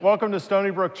Welcome to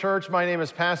Stony Brook Church. My name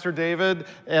is Pastor David,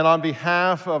 and on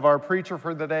behalf of our preacher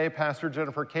for the day, Pastor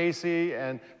Jennifer Casey,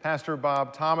 and Pastor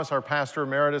Bob Thomas, our pastor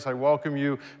emeritus, I welcome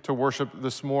you to worship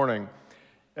this morning.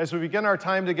 As we begin our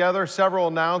time together, several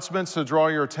announcements to draw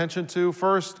your attention to.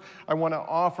 First, I want to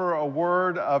offer a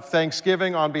word of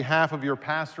thanksgiving on behalf of your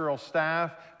pastoral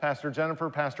staff, Pastor Jennifer,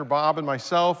 Pastor Bob, and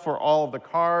myself, for all of the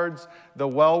cards, the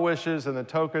well wishes, and the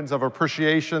tokens of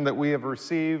appreciation that we have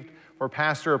received for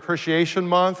Pastor Appreciation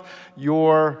Month.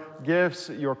 Your gifts,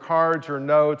 your cards, your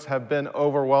notes have been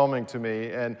overwhelming to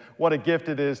me, and what a gift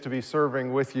it is to be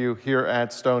serving with you here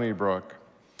at Stony Brook.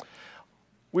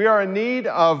 We are in need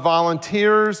of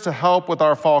volunteers to help with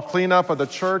our fall cleanup of the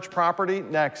church property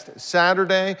next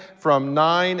Saturday from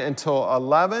 9 until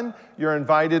 11. You're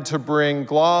invited to bring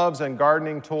gloves and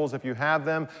gardening tools if you have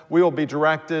them. We will be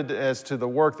directed as to the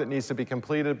work that needs to be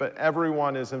completed, but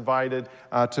everyone is invited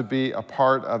to be a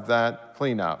part of that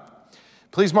cleanup.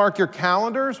 Please mark your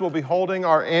calendars. We'll be holding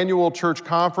our annual church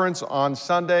conference on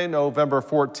Sunday, November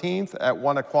 14th at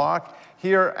 1 o'clock.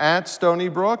 Here at Stony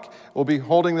Brook. We'll be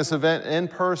holding this event in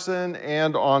person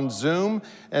and on Zoom.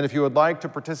 And if you would like to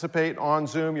participate on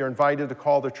Zoom, you're invited to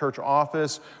call the church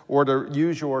office or to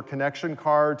use your connection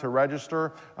card to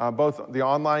register, both the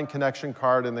online connection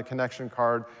card and the connection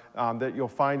card that you'll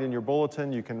find in your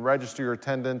bulletin. You can register your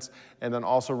attendance and then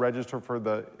also register for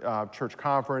the church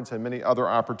conference and many other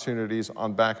opportunities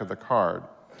on back of the card.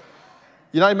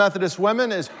 United Methodist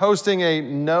Women is hosting a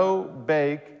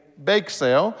no-bake bake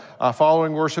sale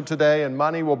following worship today, and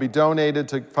money will be donated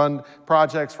to fund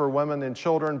projects for women and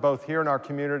children both here in our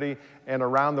community and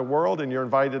around the world, and you're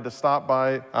invited to stop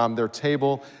by their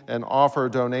table and offer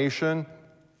a donation.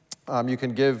 You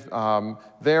can give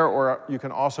there, or you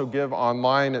can also give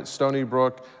online at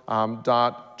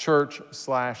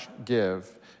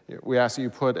stonybrook.church/give. We ask that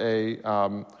you put a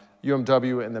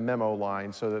UMW in the memo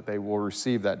line so that they will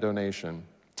receive that donation.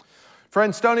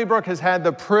 Friends, Stony Brook has had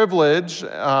the privilege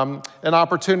and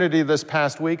opportunity this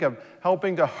past week of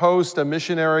helping to host a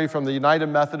missionary from the United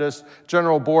Methodist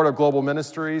General Board of Global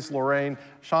Ministries. Lorraine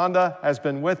Shonda has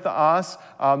been with us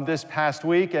this past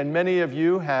week, and many of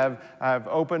you have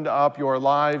opened up your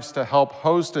lives to help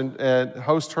host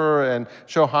her and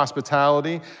show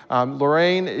hospitality.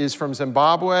 Lorraine is from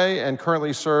Zimbabwe and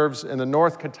currently serves in the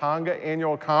North Katanga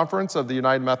Annual Conference of the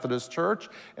United Methodist Church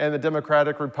and the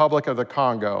Democratic Republic of the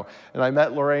Congo. And I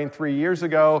met Lorraine 3 years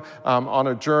ago on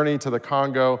a journey to the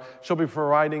Congo. She'll be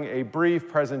providing a brief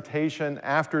presentation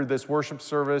after this worship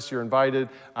service. You're invited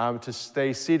to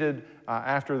stay seated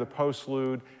after the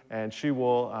postlude, and she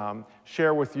will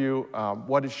share with you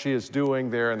what she is doing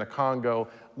there in the Congo,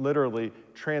 literally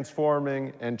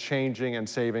transforming and changing and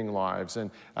saving lives. And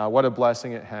what a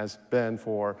blessing it has been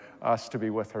for us to be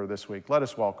with her this week. Let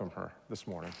us welcome her this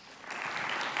morning.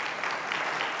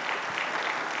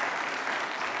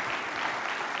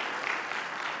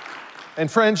 And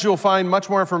friends, you'll find much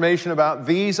more information about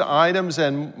these items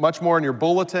and much more in your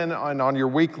bulletin and on your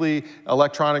weekly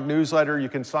electronic newsletter. You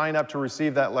can sign up to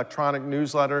receive that electronic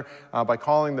newsletter by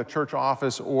calling the church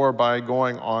office or by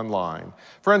going online.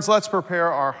 Friends, let's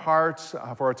prepare our hearts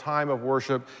for a time of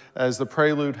worship as the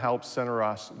prelude helps center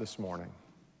us this morning.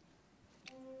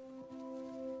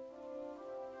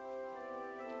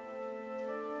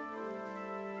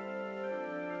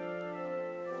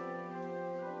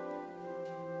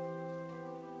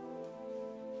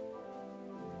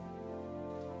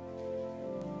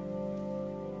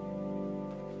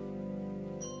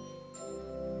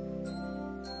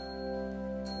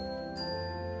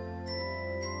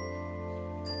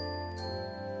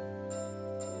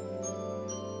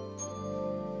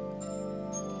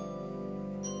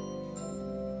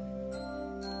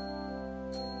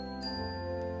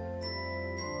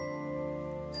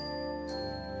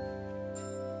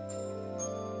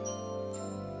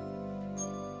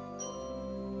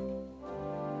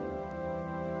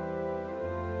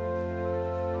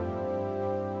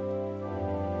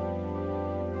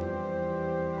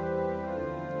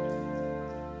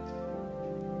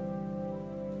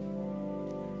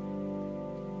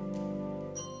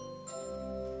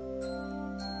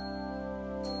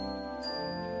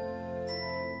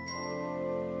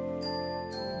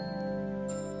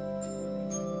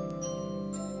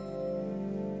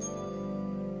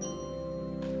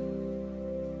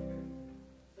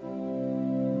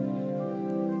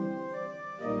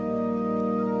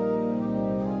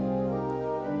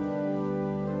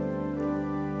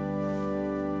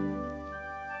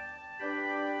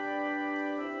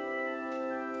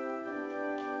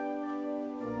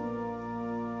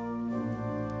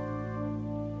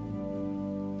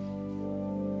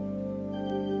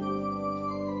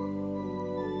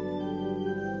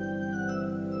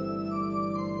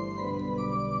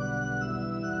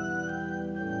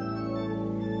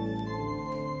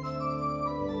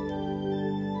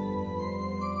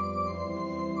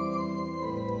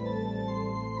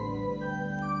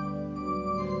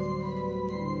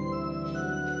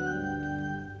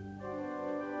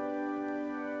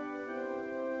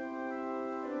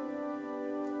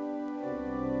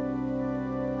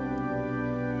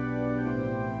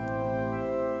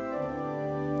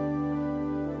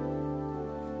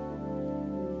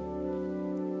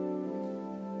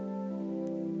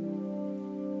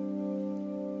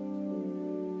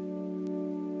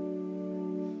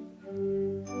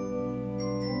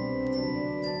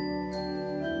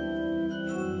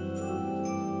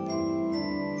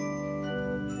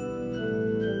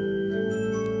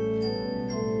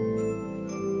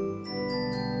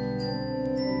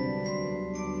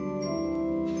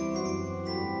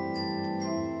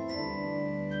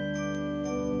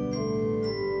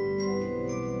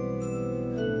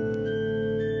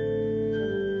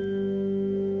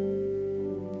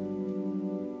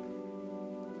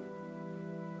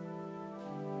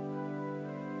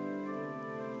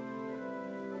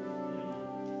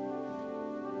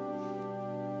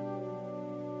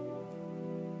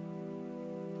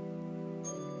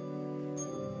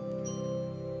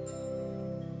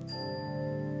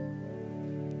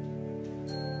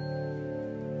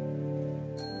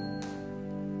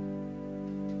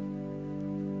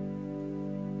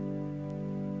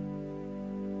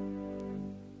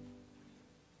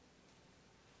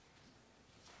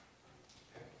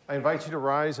 I invite you to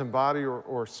rise in body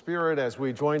or spirit as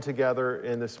we join together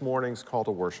in this morning's call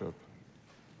to worship.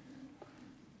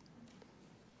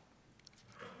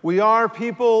 We are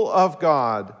people of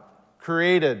God,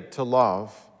 created to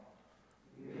love.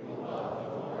 We will love the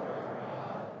Lord our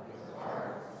God with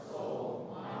heart,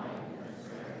 soul, mind, and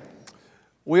strength.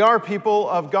 We are people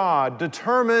of God,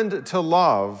 determined to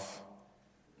love.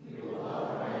 We will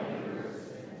love our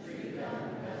neighbors and treat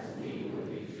them as we would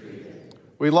be treated.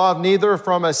 We love neither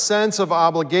from a sense of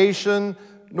obligation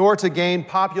nor to gain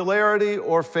popularity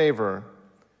or favor.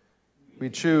 We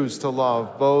choose to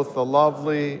love both the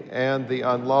lovely and the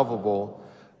unlovable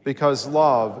because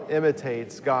love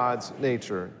imitates God's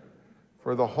nature.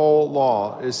 For the whole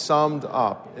law is summed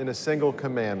up in a single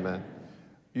commandment: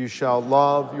 you shall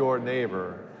love your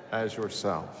neighbor as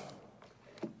yourself.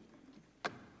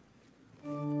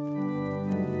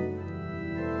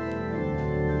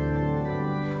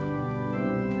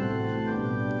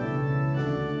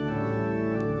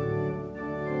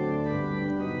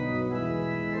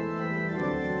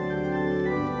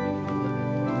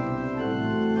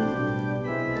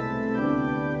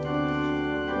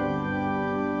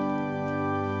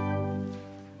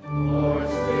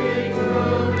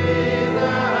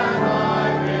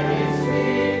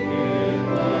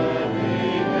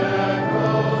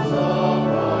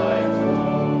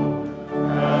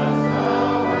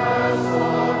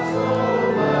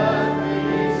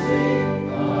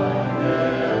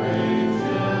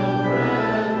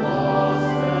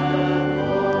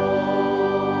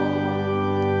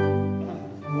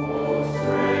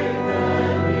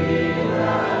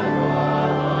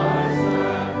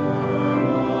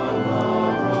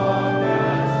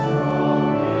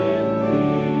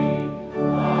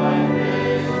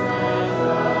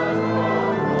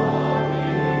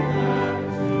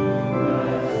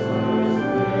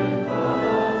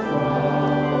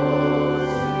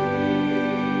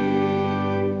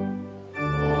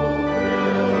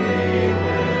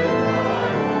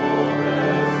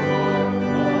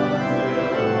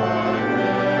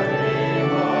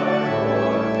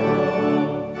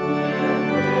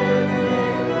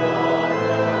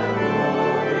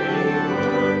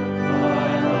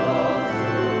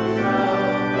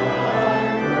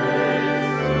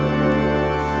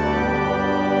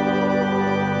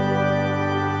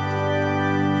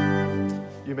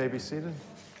 You may be seated.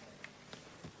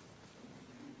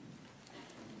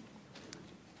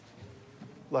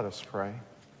 Let us pray.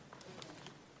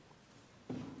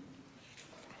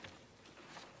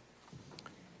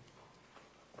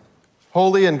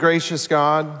 Holy and gracious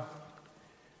God,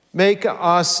 make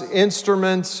us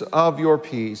instruments of your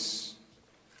peace.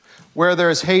 Where there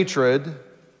is hatred,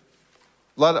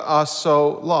 let us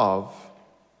sow love.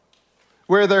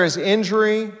 Where there is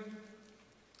injury,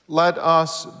 let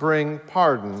us bring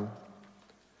pardon.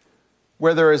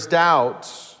 Where there is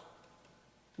doubt,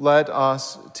 let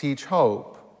us teach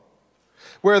hope.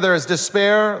 Where there is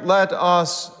despair, let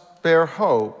us bear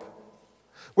hope.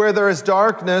 Where there is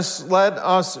darkness, let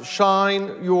us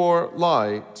shine your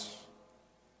light.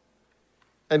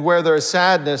 And where there is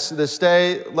sadness this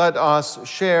day, let us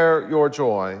share your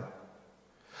joy.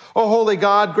 O holy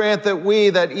God, grant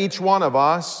that each one of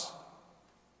us,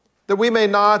 that we may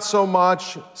not so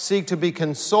much seek to be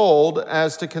consoled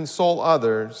as to console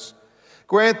others.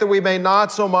 Grant that we may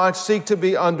not so much seek to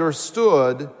be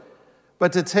understood,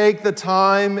 but to take the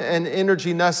time and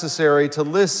energy necessary to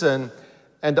listen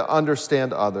and to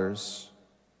understand others.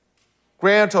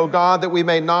 Grant, O God, that we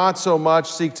may not so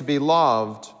much seek to be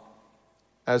loved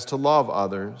as to love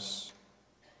others.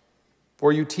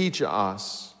 For you teach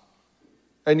us,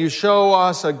 and you show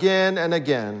us again and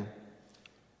again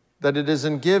that it is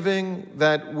in giving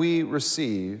that we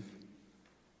receive,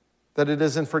 that it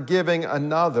is in forgiving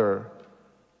another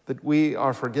that we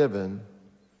are forgiven,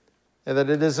 and that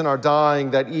it is in our dying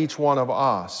that each one of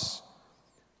us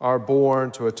are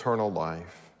born to eternal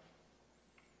life.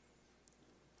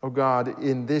 O God,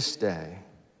 in this day,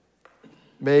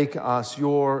 make us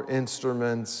your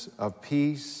instruments of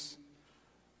peace,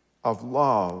 of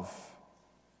love,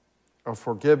 of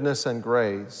forgiveness and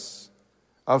grace,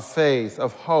 of faith,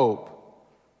 of hope,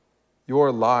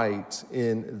 your light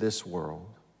in this world.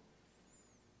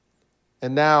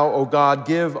 And now, O God,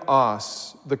 give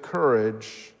us the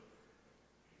courage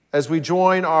as we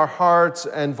join our hearts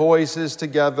and voices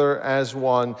together as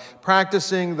one,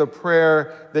 practicing the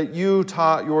prayer that you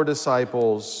taught your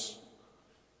disciples,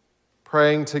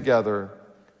 praying together,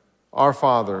 Our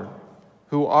Father,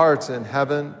 who art in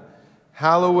heaven,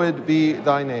 hallowed be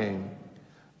thy name.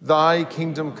 Thy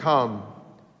kingdom come,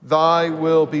 thy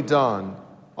will be done,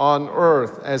 on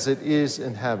earth as it is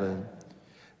in heaven.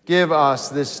 Give us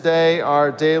this day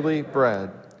our daily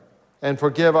bread, and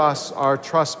forgive us our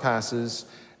trespasses,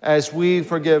 as we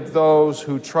forgive those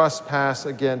who trespass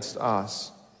against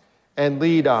us. And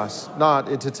lead us not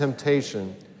into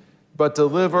temptation, but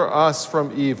deliver us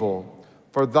from evil.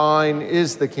 For thine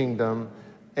is the kingdom,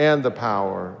 and the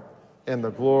power, and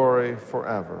the glory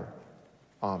forever.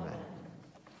 Amen.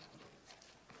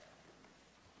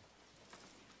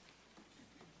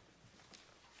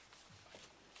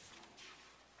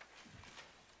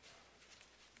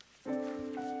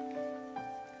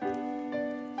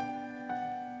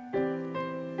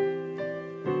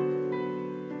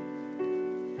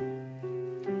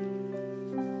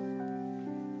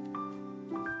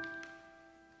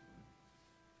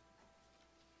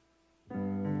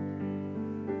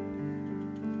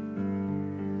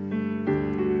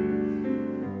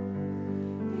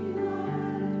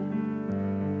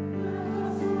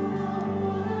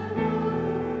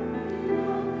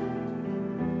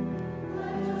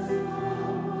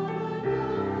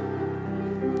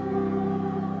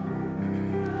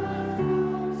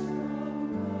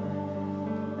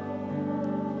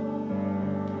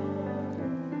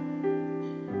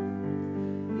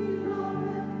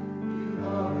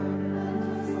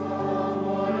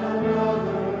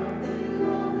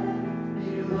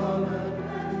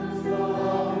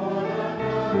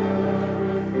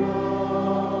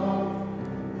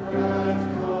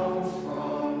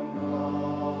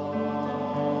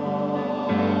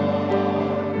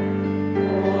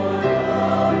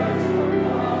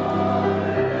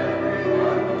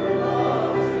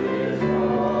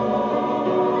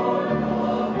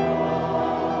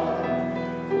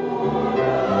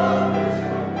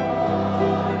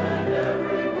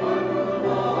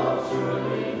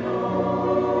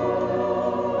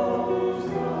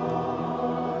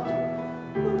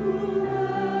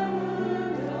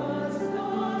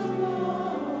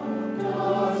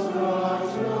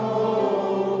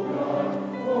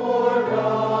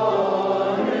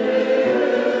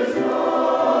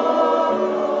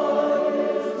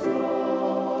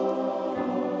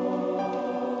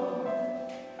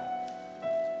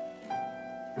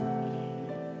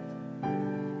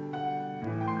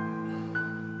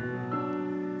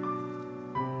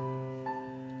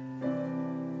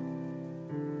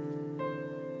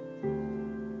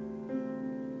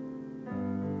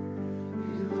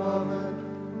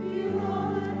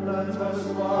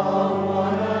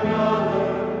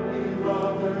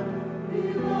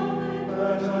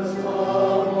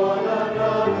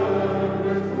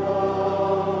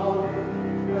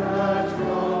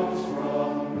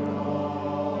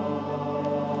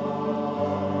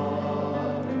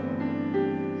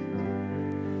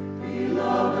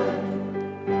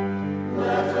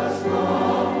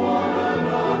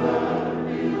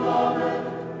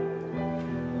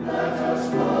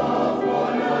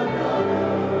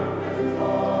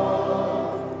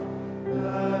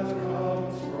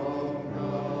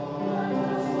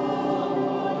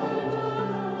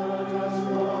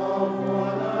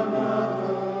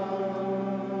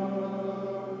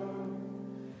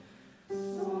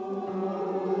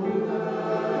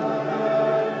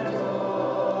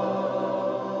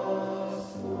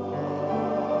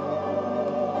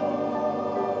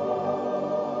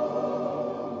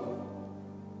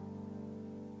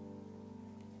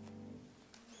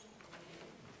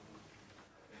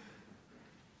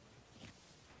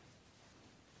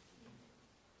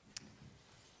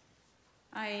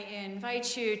 I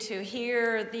invite you to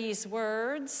hear these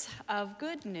words of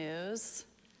good news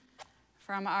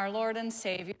from our Lord and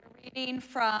Savior, reading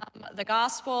from the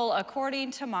Gospel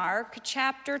according to Mark,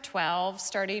 chapter 12,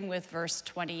 starting with verse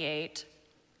 28.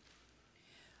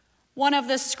 One of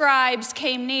the scribes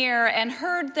came near and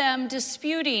heard them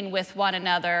disputing with one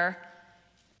another,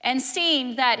 and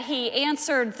seeing that he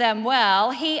answered them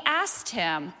well, he asked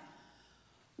him,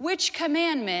 "Which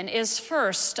commandment is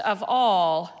first of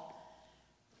all?"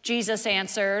 Jesus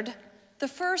answered, "The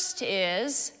first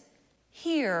is,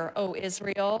 'Hear, O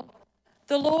Israel,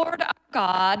 the Lord our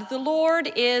God, the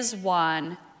Lord is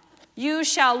one. You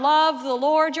shall love the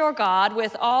Lord your God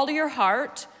with all your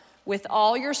heart, with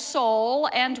all your soul,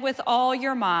 and with all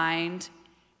your mind,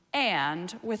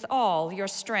 and with all your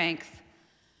strength.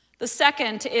 The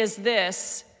second is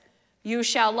this, you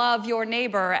shall love your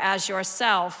neighbor as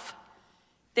yourself.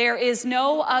 There is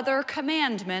no other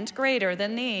commandment greater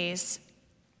than these."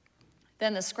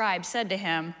 Then the scribe said to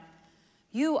him,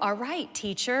 "You are right,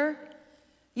 teacher.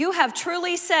 You have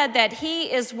truly said that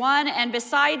he is one, and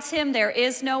besides him there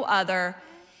is no other,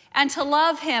 and to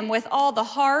love him with all the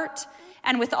heart,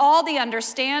 and with all the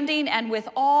understanding, and with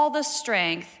all the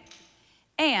strength,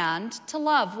 and to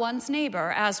love one's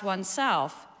neighbor as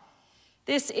oneself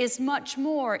This is much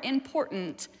more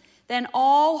important than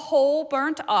all whole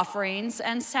burnt offerings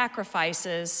and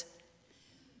sacrifices."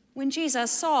 When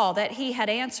Jesus saw that he had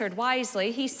answered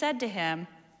wisely, he said to him,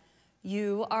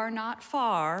 "You are not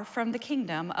far from the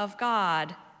kingdom of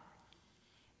God."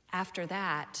 After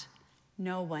that,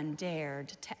 no one dared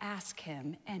to ask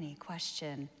him any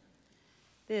question.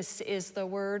 This is the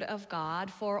word of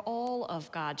God for all of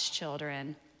God's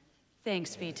children.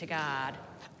 Thanks be to God.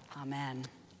 Amen.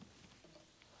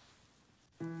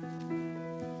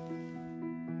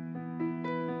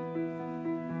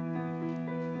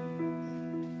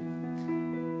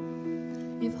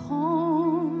 If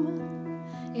home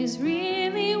is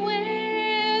really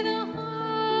where the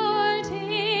heart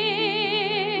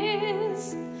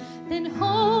is, then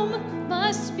home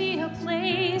must be a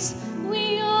place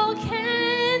we all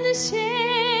can share.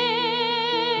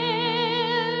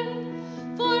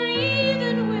 For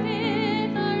even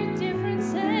with our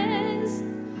differences,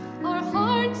 our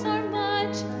hearts are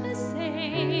much the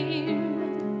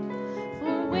same.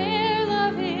 For where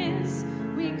love is,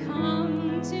 we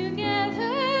come together.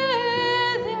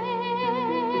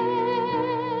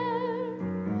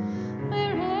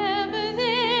 Wherever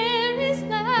there is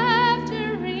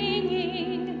laughter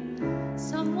ringing,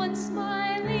 someone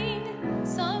smiling,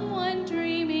 someone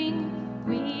dreaming,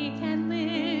 we can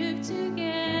live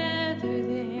together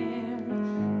there.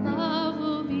 Love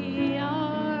will be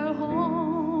our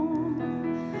home.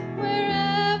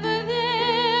 Wherever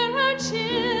there are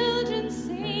children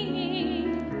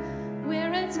singing,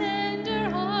 where a tender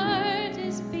heart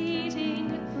is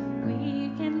beating,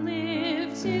 we can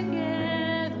live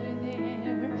together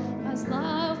there, 'cause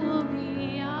love will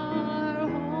be our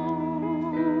home.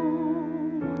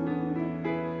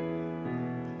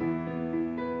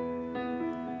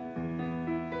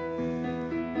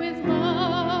 With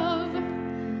love,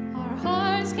 our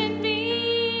hearts can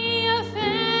be a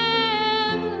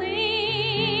family,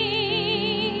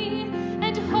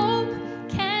 and hope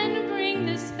can bring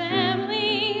this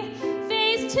family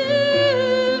face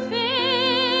to face.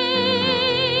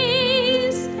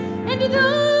 And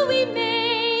though we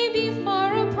may be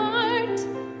far apart,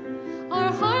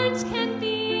 our hearts can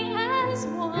be as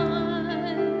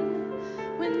one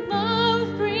when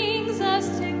love brings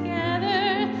us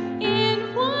together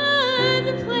in one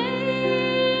place.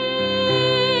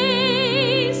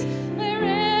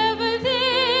 Wherever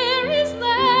there is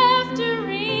laughter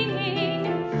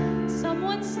ringing,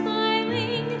 someone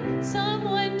smiling,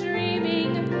 someone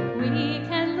dreaming, we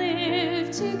can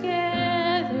live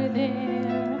together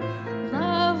there.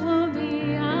 Love will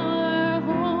be our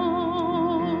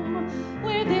home.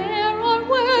 Where there are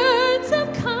words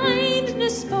of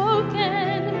kindness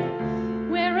spoken,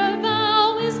 where a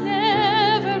vow is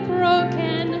never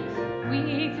broken,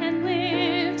 we can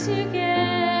live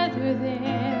together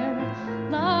there.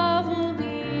 Love will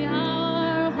be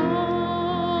our home.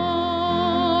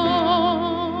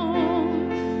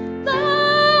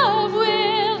 Love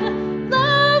will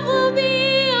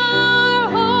be our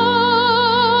home.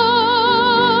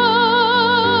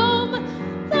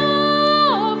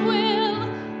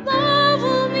 Love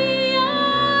will be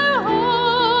our home.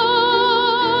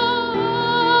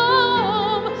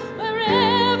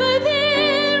 Wherever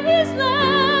there is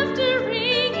laughter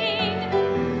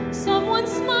ringing, someone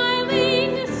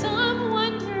smiling,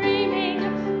 someone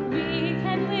dreaming, we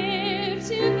can live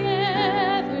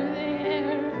together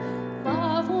there.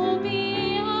 Love will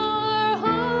be our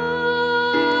home.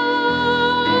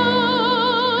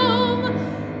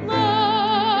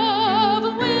 Love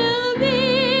will be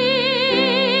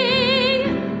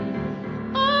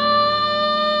our home.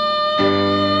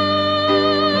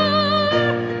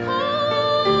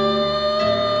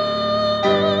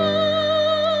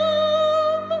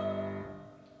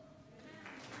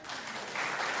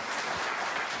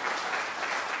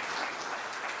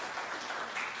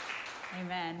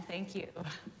 Amen. Thank you,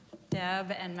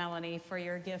 Deb and Melanie, for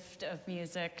your gift of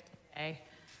music today.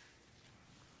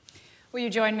 Will you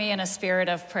join me in a spirit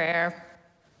of prayer?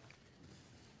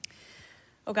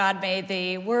 Oh God, may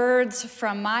the words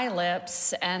from my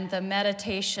lips and the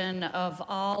meditation of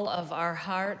all of our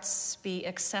hearts be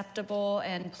acceptable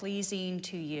and pleasing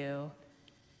to you.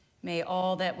 May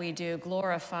all that we do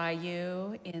glorify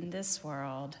you in this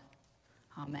world.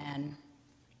 Amen.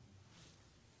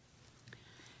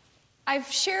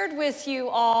 I've shared with you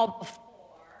all before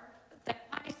that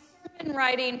my sermon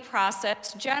writing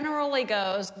process generally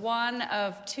goes one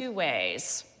of two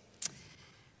ways.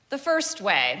 The first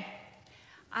way,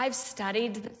 I've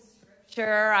studied the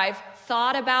scripture, I've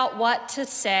thought about what to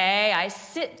say, I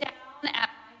sit down at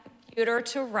my computer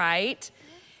to write,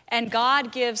 and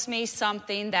God gives me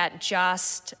something that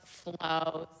just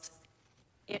flows.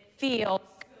 It feels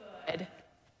good.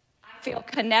 I feel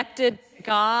connected to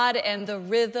God, and the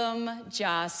rhythm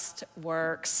just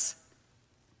works.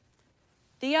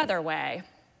 The other way,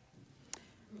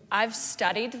 I've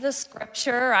studied the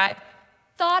scripture, I've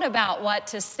thought about what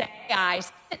to say, I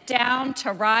sit down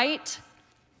to write,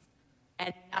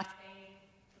 and nothing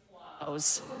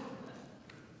flows.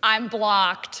 I'm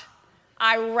blocked.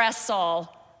 I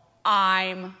wrestle.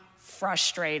 I'm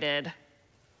frustrated.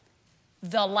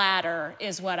 The latter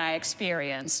is what I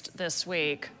experienced this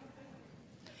week.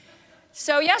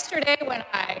 So yesterday, when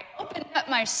I opened up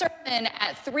my sermon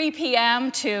at 3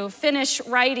 p.m. to finish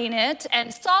writing it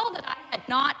and saw that I had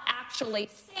not actually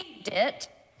saved it,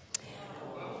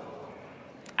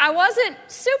 I wasn't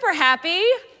super happy,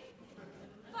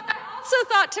 but I also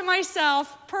thought to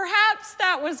myself, perhaps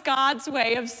that was God's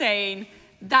way of saying,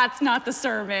 that's not the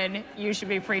sermon you should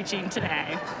be preaching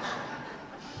today.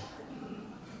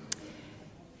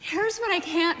 Here's what I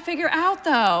can't figure out,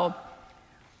 though.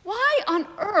 Why on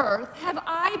earth have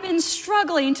I been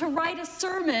struggling to write a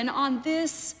sermon on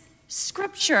this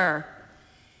scripture?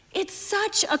 It's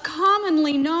such a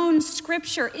commonly known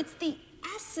scripture. It's the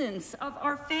essence of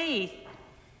our faith.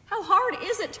 How hard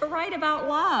is it to write about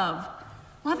love?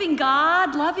 Loving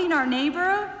God, loving our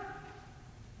neighbor?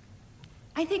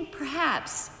 I think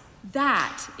perhaps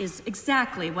that is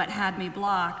exactly what had me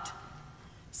blocked.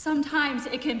 Sometimes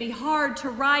it can be hard to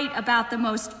write about the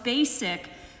most basic,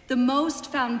 the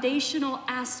most foundational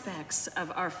aspects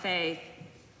of our faith.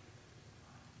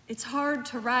 It's hard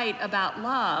to write about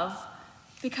love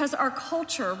because our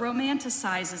culture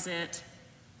romanticizes it.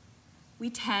 We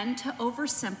tend to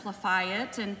oversimplify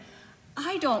it, and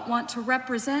I don't want to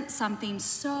represent something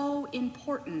so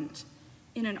important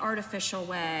in an artificial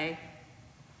way.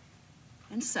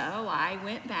 And so I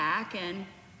went back and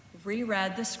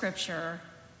reread the scripture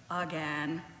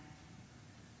again.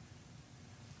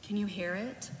 Can you hear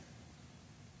it?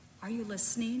 Are you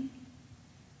listening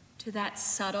to that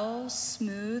subtle,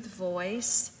 smooth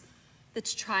voice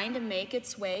that's trying to make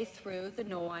its way through the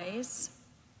noise?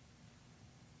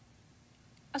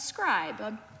 A scribe,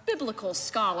 a biblical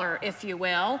scholar, if you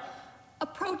will,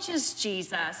 approaches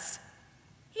Jesus.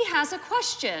 He has a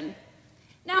question.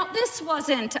 Now, this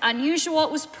wasn't unusual.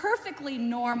 It was perfectly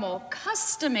normal,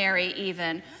 customary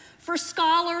even, for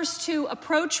scholars to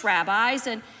approach rabbis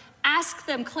and ask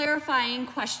them clarifying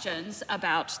questions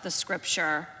about the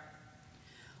scripture.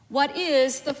 What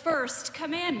is the first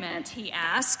commandment, he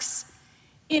asks.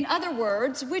 In other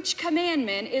words, which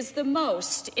commandment is the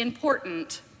most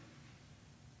important?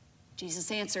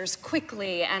 Jesus answers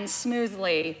quickly and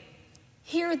smoothly,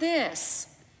 "Hear this.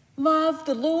 Love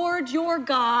the Lord your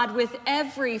God with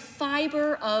every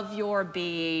fiber of your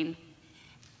being,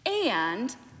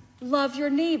 and love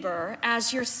your neighbor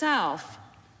as yourself."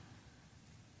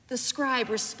 The scribe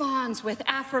responds with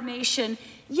affirmation,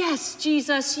 "Yes,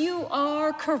 Jesus, you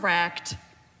are correct."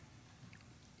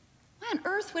 Why on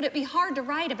earth would it be hard to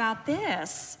write about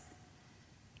this?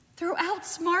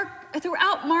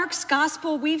 Throughout Mark's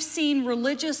gospel, we've seen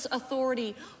religious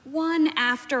authority, one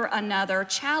after another,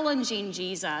 challenging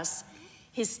Jesus.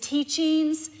 His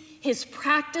teachings, his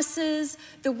practices,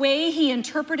 the way he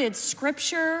interpreted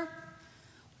scripture.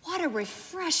 What a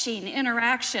refreshing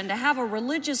interaction to have a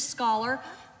religious scholar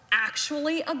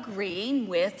actually agreeing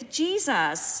with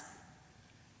Jesus.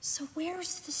 So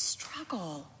where's the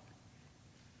struggle?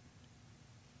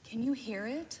 Can you hear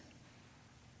it?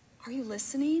 Are you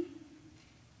listening?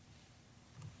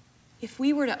 If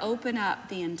we were to open up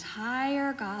the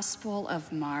entire Gospel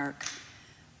of Mark,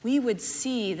 we would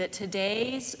see that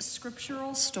today's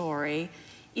scriptural story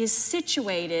is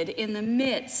situated in the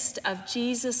midst of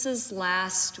Jesus'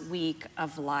 last week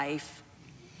of life.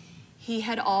 He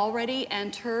had already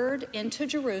entered into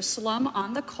Jerusalem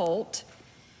on the colt.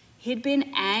 He'd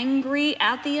been angry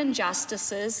at the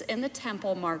injustices in the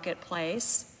temple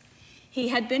marketplace. He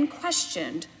had been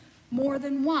questioned more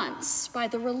than once by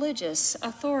the religious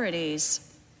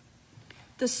authorities.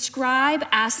 The scribe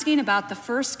asking about the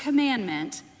first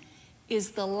commandment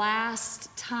is the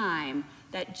last time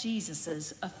that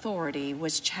Jesus' authority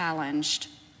was challenged.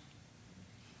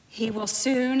 He will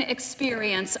soon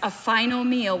experience a final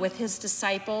meal with his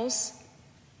disciples,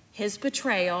 his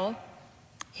betrayal,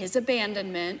 his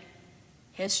abandonment,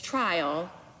 his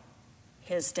trial,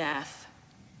 his death.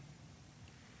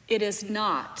 It is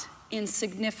not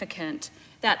insignificant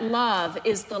that love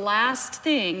is the last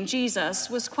thing Jesus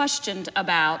was questioned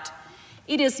about.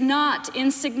 It is not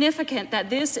insignificant that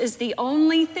this is the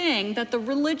only thing that the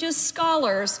religious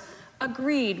scholars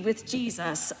agreed with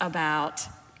Jesus about.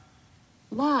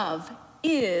 Love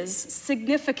is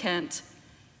significant.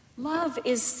 Love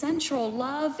is central.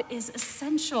 Love is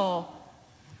essential.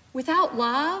 Without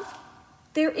love,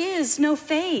 there is no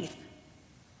faith.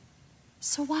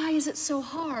 So why is it so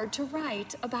hard to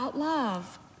write about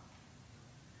love?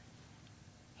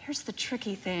 Here's the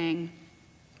tricky thing.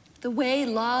 The way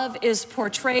love is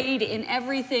portrayed in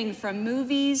everything from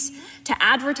movies to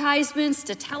advertisements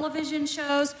to television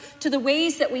shows to the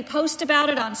ways that we post about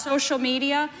it on social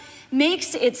media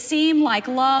makes it seem like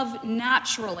love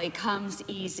naturally comes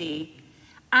easy,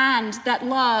 and that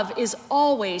love is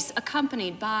always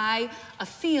accompanied by a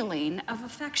feeling of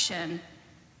affection.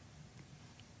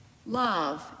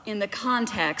 Love, in the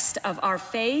context of our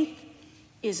faith,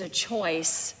 is a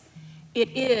choice.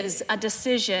 It is a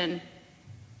decision.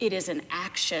 It is an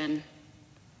action.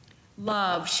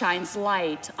 Love shines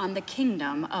light on the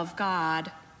kingdom of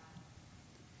God.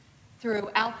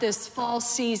 Throughout this fall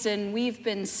season, we've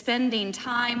been spending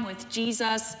time with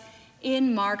Jesus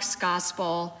in Mark's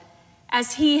gospel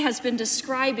as he has been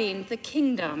describing the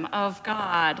kingdom of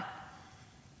God.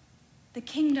 The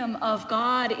kingdom of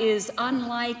God is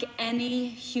unlike any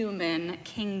human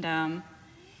kingdom.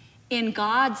 In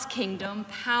God's kingdom,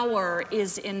 power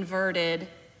is inverted.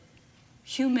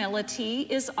 Humility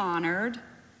is honored.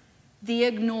 The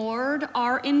ignored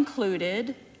are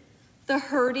included. The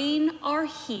hurting are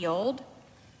healed.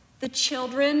 The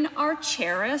children are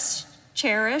cherished.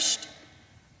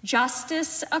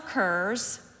 Justice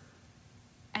occurs,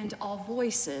 and all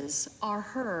voices are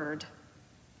heard.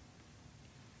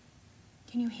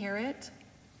 Can you hear it?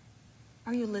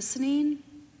 Are you listening?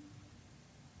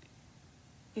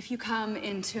 If you come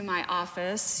into my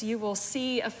office, you will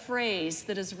see a phrase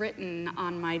that is written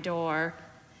on my door.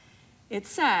 It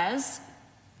says,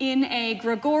 in a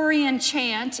Gregorian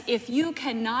chant, if you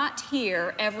cannot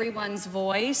hear everyone's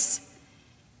voice,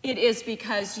 it is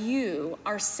because you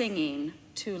are singing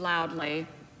too loudly.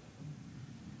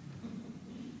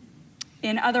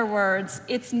 In other words,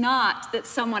 it's not that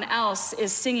someone else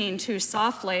is singing too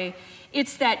softly,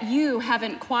 it's that you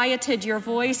haven't quieted your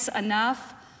voice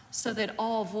enough so that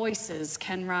all voices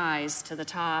can rise to the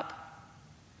top.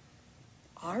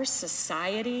 Our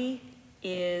society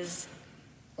is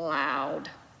loud.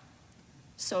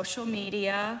 Social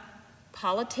media,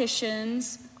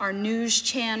 politicians, our news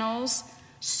channels,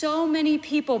 so many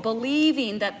people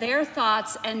believing that their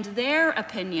thoughts and their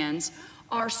opinions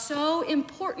are so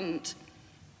important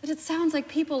that it sounds like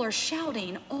people are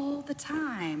shouting all the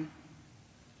time.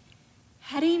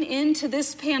 Heading into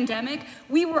this pandemic,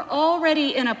 we were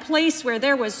already in a place where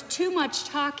there was too much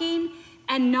talking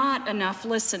and not enough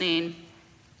listening.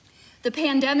 The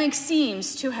pandemic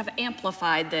seems to have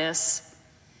amplified this.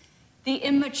 The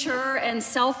immature and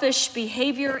selfish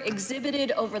behavior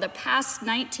exhibited over the past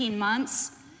 19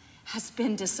 months has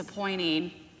been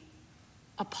disappointing,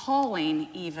 appalling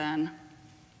even.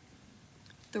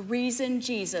 The reason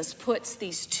Jesus puts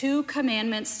these two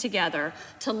commandments together,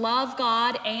 to love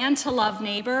God and to love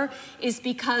neighbor, is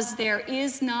because there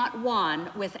is not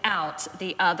one without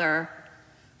the other.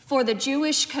 For the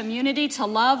Jewish community, to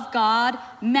love God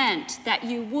meant that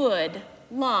you would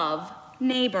love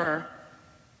neighbor.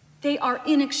 They are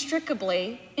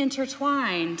inextricably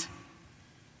intertwined.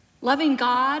 Loving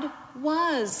God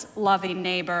was loving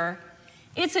neighbor.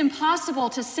 It's impossible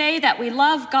to say that we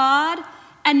love God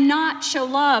and not show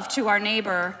love to our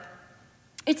neighbor.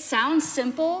 It sounds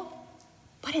simple,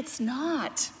 but it's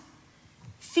not.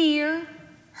 Fear,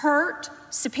 hurt,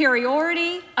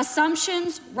 superiority,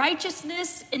 assumptions,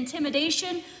 righteousness,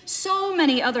 intimidation, so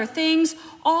many other things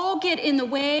all get in the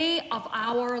way of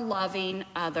our loving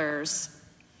others.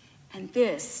 And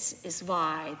this is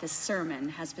why this sermon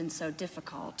has been so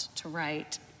difficult to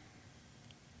write.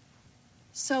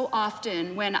 So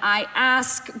often when I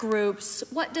ask groups,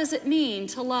 what does it mean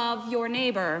to love your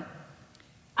neighbor?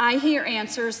 I hear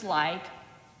answers like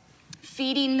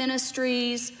feeding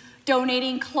ministries,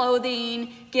 donating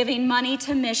clothing, giving money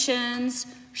to missions,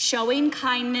 showing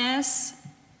kindness.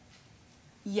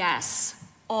 Yes,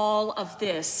 all of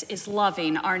this is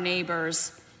loving our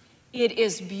neighbors. It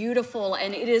is beautiful,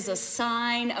 and it is a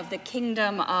sign of the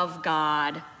kingdom of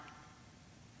God.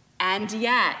 And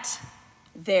yet,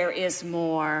 there is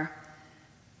more.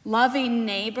 Loving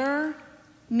neighbor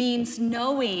means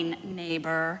knowing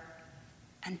neighbor,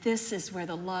 and this is where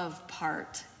the love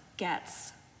part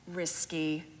gets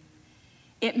risky.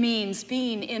 It means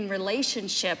being in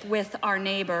relationship with our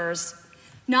neighbors,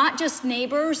 not just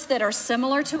neighbors that are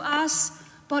similar to us,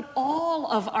 but all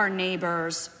of our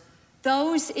neighbors.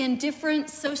 Those in different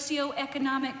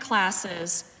socioeconomic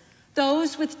classes,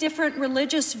 those with different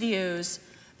religious views,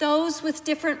 those with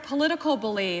different political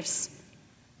beliefs,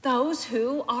 those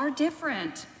who are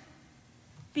different.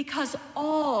 because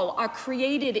all are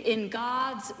created in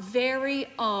God's very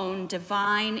own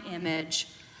divine image,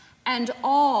 and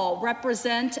all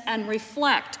represent and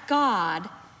reflect God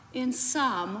in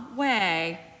some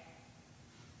way.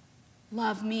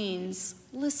 Love means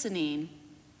listening,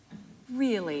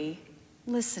 really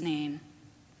listening.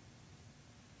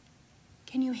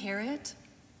 Can you hear it?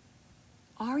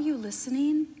 Are you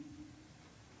listening?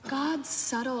 God's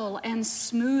subtle and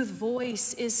smooth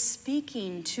voice is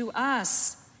speaking to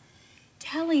us,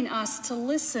 telling us to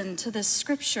listen to the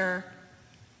scripture.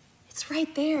 It's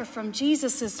right there from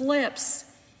Jesus' lips.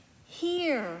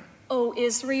 Hear, O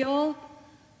Israel,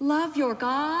 love your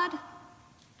God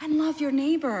and love your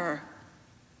neighbor.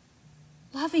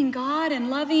 Loving God and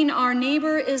loving our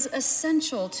neighbor is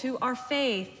essential to our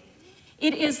faith.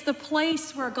 It is the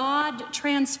place where God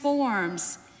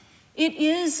transforms. It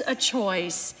is a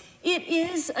choice. It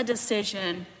is a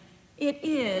decision. It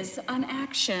is an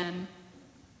action.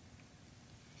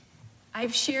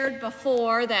 I've shared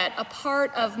before that a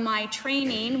part of my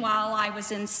training while I was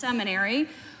in seminary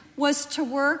was to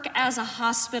work as a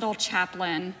hospital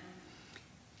chaplain.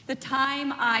 The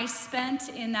time I spent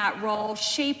in that role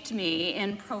shaped me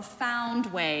in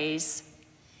profound ways.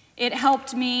 It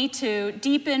helped me to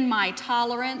deepen my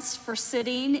tolerance for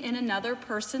sitting in another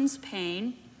person's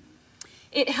pain.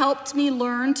 It helped me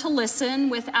learn to listen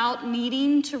without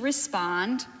needing to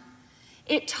respond.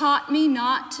 It taught me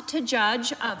not to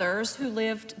judge others who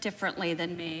lived differently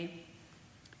than me.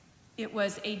 It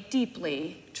was a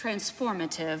deeply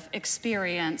transformative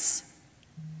experience.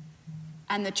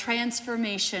 And the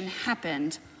transformation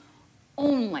happened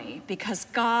only because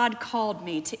God called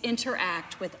me to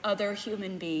interact with other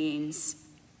human beings,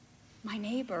 my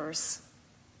neighbors.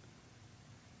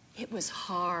 It was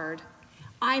hard.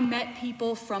 I met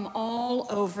people from all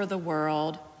over the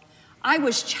world. I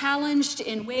was challenged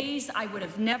in ways I would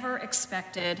have never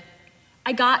expected.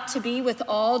 I got to be with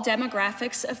all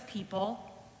demographics of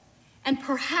people. And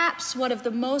perhaps one of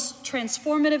the most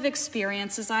transformative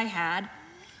experiences I had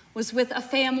was with a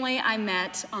family I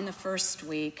met on the first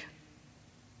week.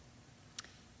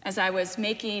 As I was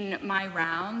making my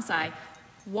rounds, I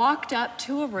walked up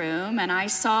to a room and I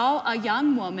saw a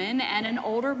young woman and an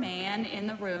older man in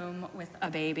the room with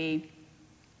a baby.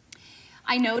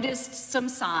 I noticed some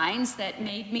signs that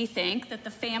made me think that the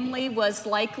family was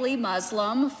likely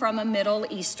Muslim from a Middle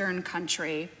Eastern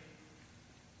country.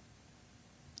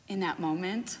 In that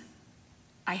moment,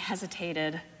 I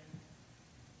hesitated.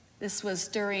 This was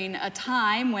during a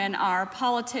time when our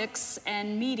politics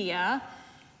and media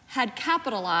had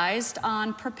capitalized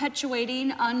on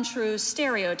perpetuating untrue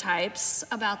stereotypes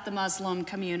about the Muslim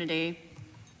community.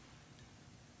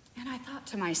 And I thought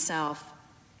to myself,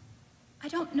 I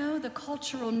don't know the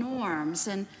cultural norms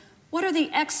and what are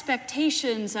the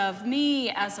expectations of me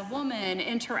as a woman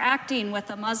interacting with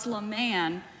a Muslim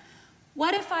man?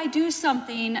 What if I do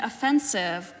something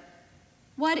offensive?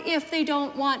 What if they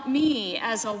don't want me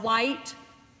as a white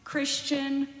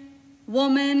Christian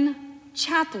woman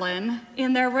chaplain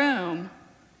in their room?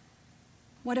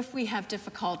 What if we have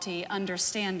difficulty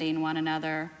understanding one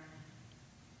another?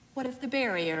 What if the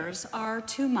barriers are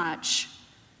too much?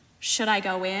 Should I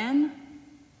go in?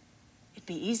 It'd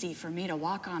be easy for me to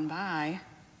walk on by.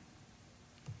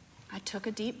 I took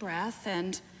a deep breath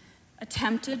and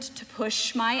attempted to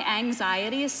push my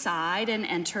anxiety aside and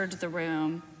entered the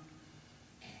room.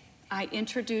 I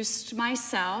introduced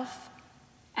myself,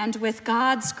 and with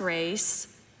God's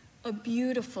grace, a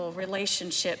beautiful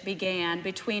relationship began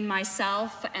between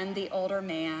myself and the older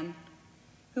man,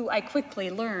 who I quickly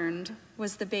learned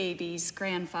was the baby's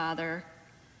grandfather.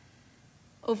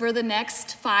 Over the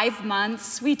next 5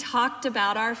 months, we talked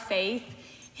about our faith,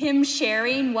 him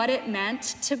sharing what it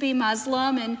meant to be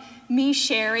Muslim and me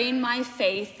sharing my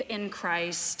faith in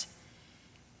Christ.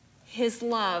 His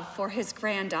love for his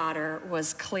granddaughter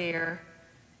was clear.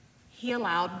 He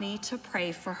allowed me to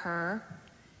pray for her.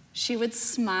 She would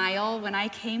smile when I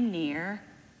came near.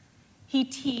 He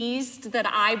teased that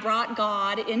I brought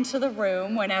God into the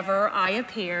room whenever I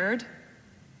appeared.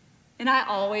 And I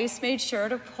always made sure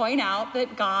to point out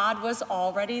that God was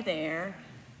already there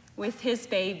with his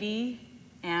baby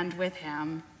and with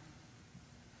him.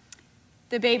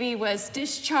 The baby was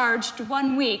discharged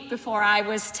 1 week before I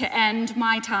was to end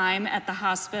my time at the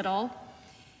hospital.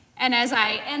 And as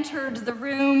I entered the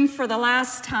room for the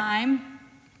last time,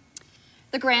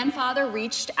 the grandfather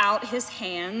reached out his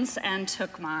hands and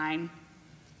took mine.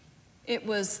 It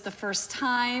was the first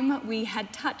time we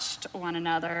had touched one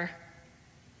another.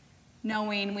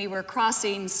 Knowing we were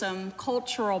crossing some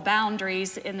cultural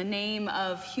boundaries in the name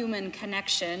of human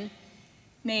connection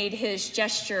made his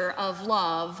gesture of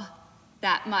love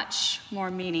that much more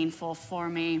meaningful for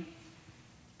me.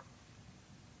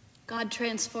 God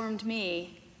transformed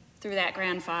me through that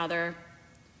grandfather,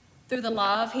 through the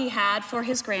love he had for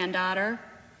his granddaughter,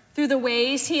 through the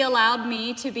ways he allowed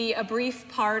me to be a brief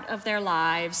part of their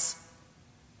lives.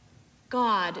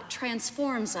 God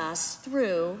transforms us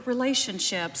through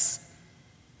relationships.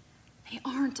 They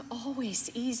aren't always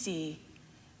easy,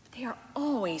 but they are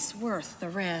always worth the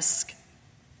risk.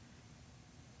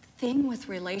 The thing with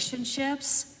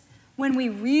relationships, when we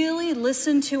really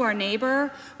listen to our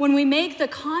neighbor, when we make the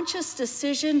conscious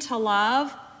decision to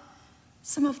love,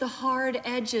 some of the hard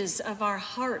edges of our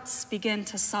hearts begin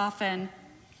to soften.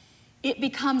 It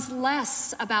becomes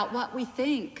less about what we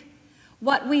think,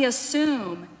 what we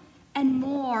assume, and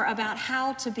more about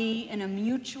how to be in a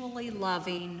mutually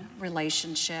loving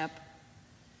relationship.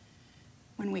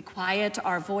 When we quiet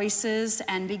our voices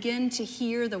and begin to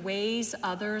hear the ways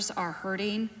others are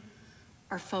hurting,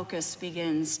 our focus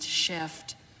begins to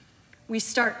shift. We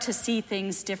start to see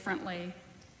things differently.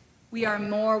 We are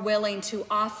more willing to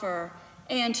offer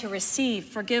and to receive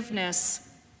forgiveness.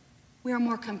 We are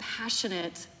more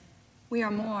compassionate. We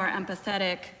are more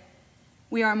empathetic.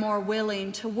 We are more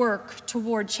willing to work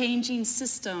toward changing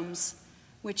systems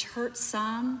which hurt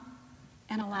some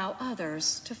and allow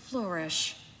others to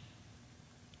flourish.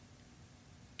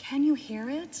 Can you hear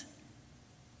it?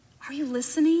 Are you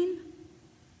listening?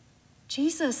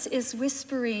 Jesus is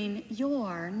whispering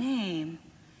your name,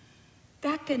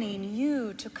 beckoning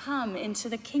you to come into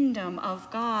the kingdom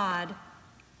of God.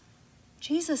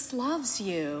 Jesus loves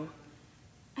you,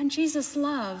 and Jesus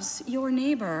loves your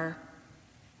neighbor.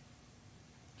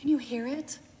 Can you hear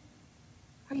it?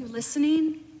 Are you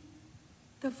listening?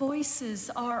 The voices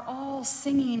are all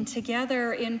singing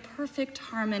together in perfect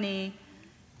harmony,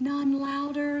 none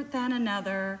louder than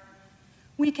another.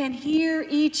 We can hear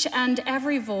each and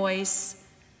every voice,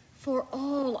 for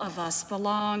all of us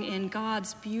belong in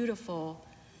God's beautiful,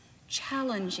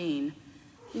 challenging,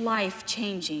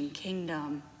 life-changing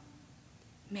kingdom.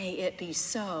 May it be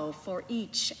so for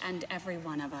each and every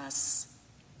one of us.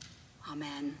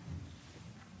 Amen.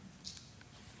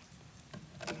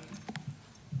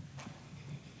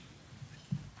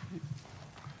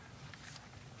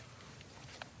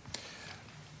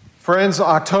 Friends,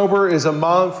 October is a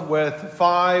month with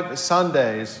 5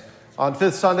 Sundays. On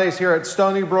 5th Sundays here at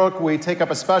Stony Brook, we take up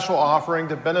a special offering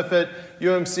to benefit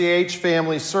UMCH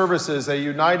Family Services, a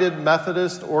United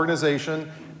Methodist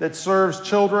organization that serves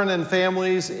children and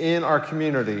families in our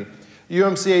community.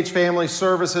 UMCH Family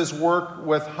Services work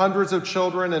with hundreds of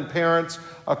children and parents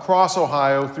across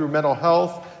Ohio through mental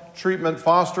health, treatment,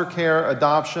 foster care,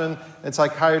 adoption, and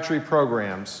psychiatry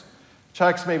programs.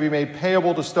 Checks may be made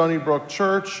payable to Stony Brook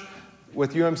Church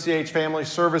with UMCH Family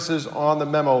Services on the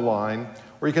memo line,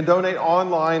 or you can donate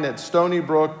online at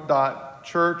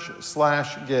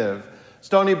stonybrook.church/give.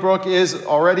 Stony Brook is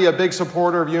already a big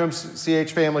supporter of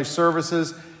UMCH Family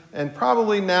Services, and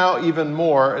probably now even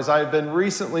more, as I have been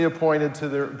recently appointed to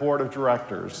their board of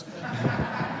directors.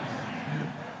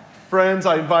 Friends,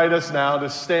 I invite us now to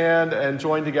stand and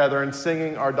join together in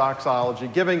singing our doxology,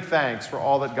 giving thanks for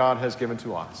all that God has given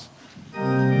to us.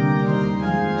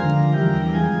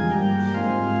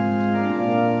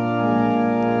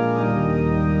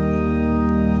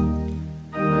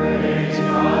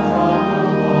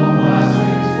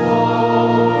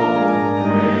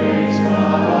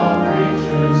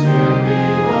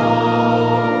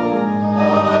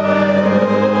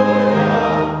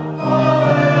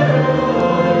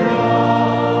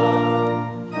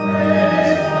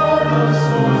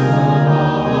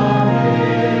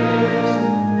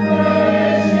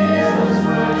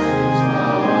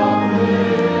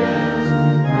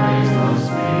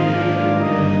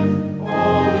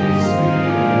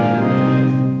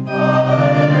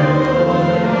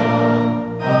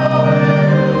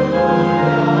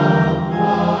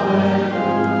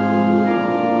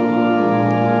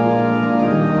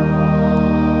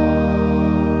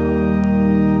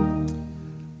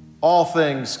 All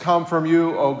things come from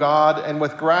you, O God, and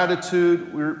with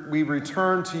gratitude we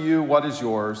return to you what is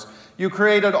yours. You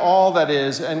created all that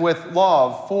is, and with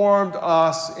love formed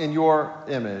us in your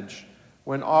image.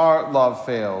 When our love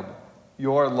failed,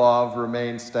 your love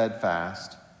remained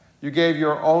steadfast. You gave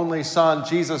your only Son,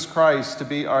 Jesus Christ, to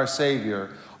be our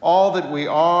Savior. All that we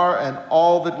are and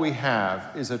all that we have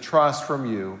is a trust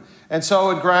from you. And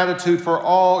so in gratitude for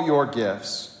all your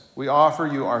gifts, we offer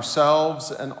you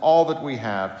ourselves and all that we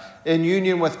have. In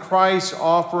union with Christ's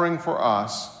offering for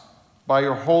us, by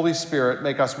your Holy Spirit,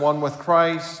 make us one with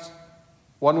Christ,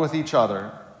 one with each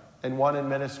other, and one in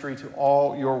ministry to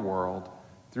all your world.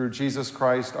 Through Jesus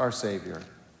Christ, our Savior.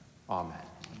 Amen.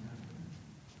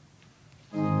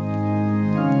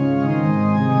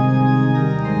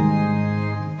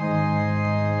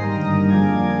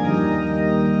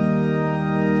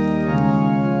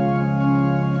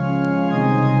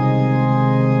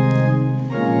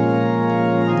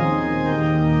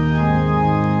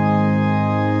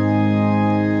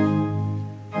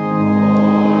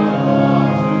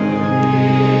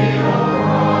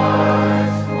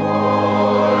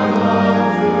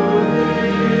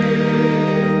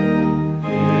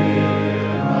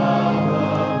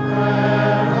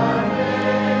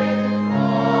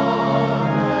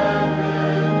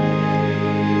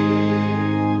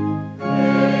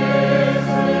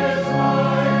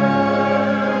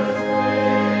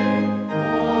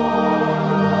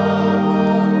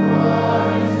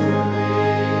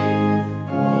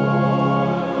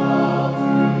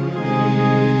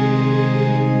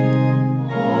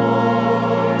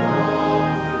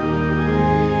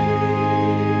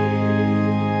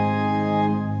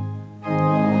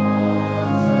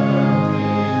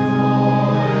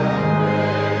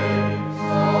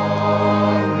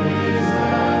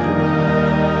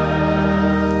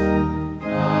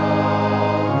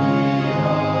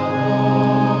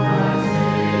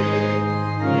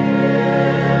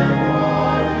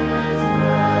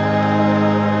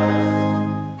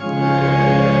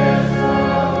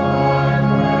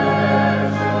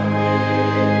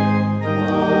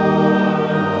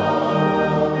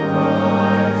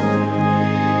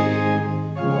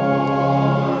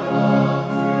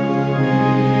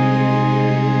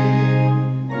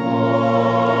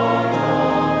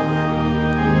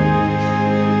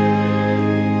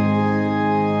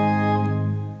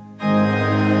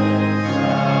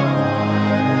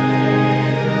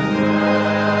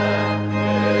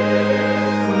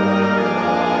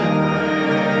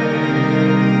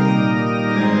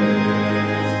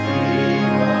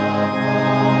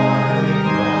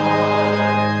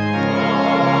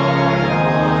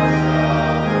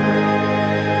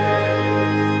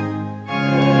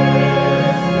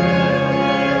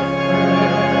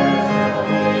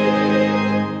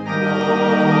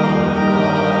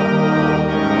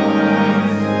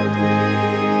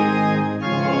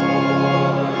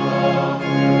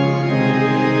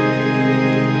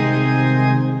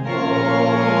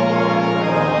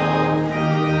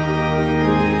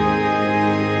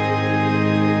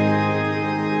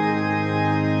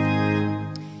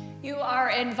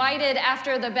 invited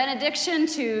after the benediction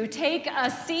to take a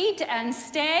seat and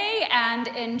stay and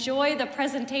enjoy the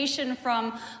presentation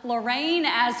from Lorraine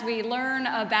as we learn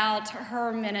about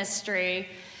her ministry.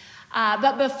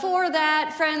 But before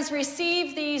that, friends,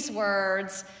 receive these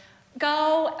words.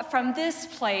 Go from this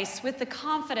place with the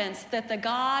confidence that the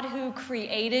God who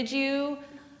created you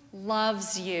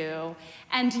loves you,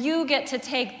 and you get to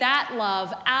take that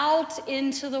love out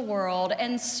into the world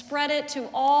and spread it to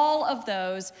all of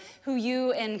those who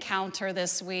you encounter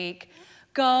this week.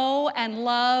 Go and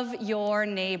love your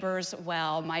neighbors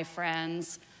well, my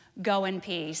friends. Go in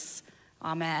peace.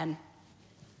 Amen.